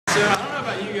So I don't know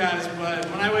about you guys, but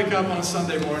when I wake up on a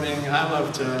Sunday morning, I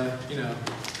love to,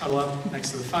 cuddle up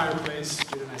next to the fireplace,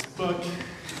 read a nice book,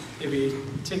 maybe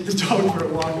take the dog for a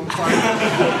walk in the park.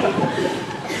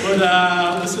 But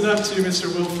listen up to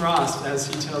Mr. Will Frost as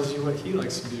he tells you what he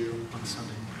likes to do on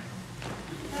Sunday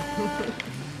morning.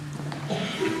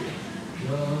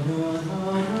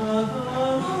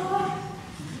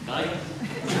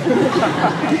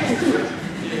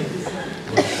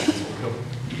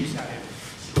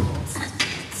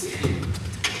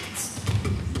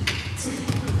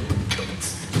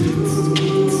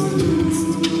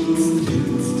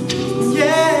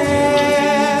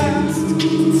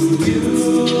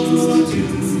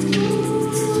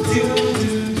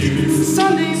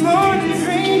 Sunday morning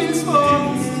rain is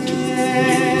falling.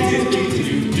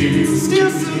 Still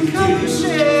some come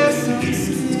share some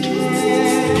skin.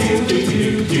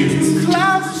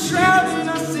 Clouds are shrouding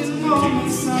us in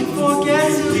moments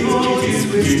unforgettable.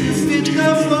 We're still fit the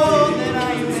mold that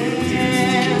I am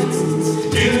in.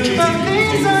 But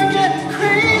things are getting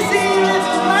crazy.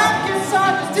 Living life gets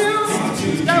hard to do.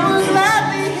 I would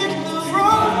gladly hit the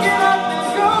road, get up and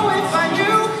go if I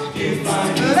knew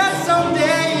that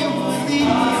someday it would lead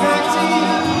me back to you.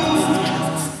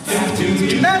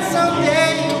 That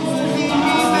someday it would lead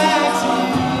me back to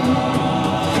you.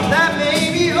 That may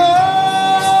be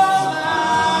all I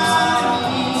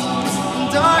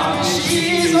need. Darkness, she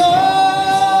is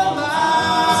all I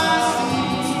see.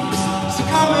 So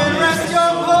come and rest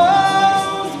your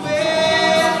bones with me.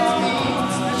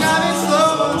 I'm driving slow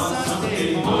on Sunday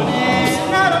morning,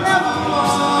 and I don't ever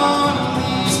want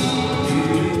to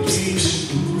leave.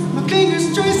 My fingers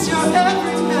trace your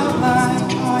every outline.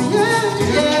 Oh yeah,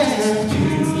 yeah.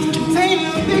 Painting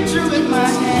a picture with my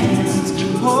hands.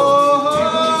 Oh,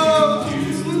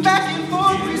 back and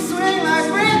forth we swing like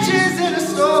branches in a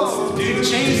storm.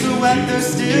 Change the weather,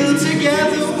 still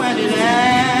together when it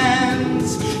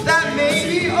ends. That may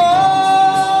be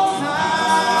all I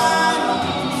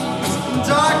need.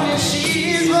 Darkness,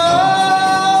 she is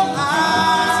all I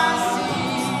see.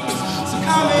 So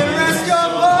come and rest your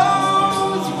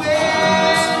bones with me.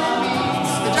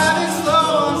 They're driving slow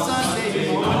on Sunday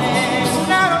morning,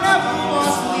 and I don't ever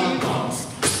want to leave.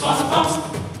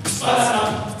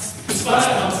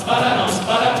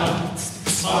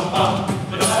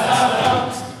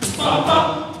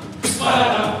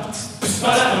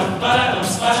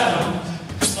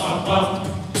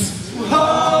 Oh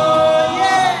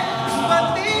yeah, but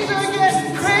things are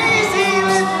getting crazy.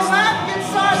 Living life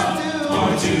gets hard to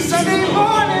do. Sunday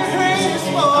morning rain is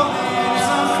falling, and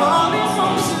I'm calling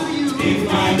home to you.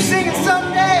 Singing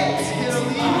someday it'll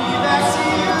lead me back to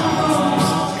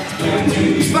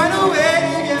you. Find a way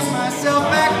to get myself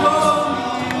back home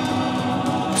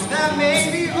to you. That may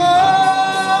be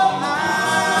all I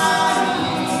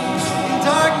need. In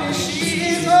darkness, she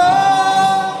is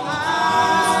all I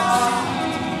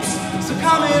see. So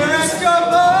come and rest your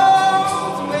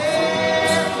bones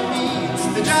with me.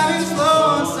 They're driving slow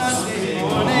on Sunday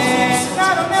morning, and I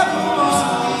don't ever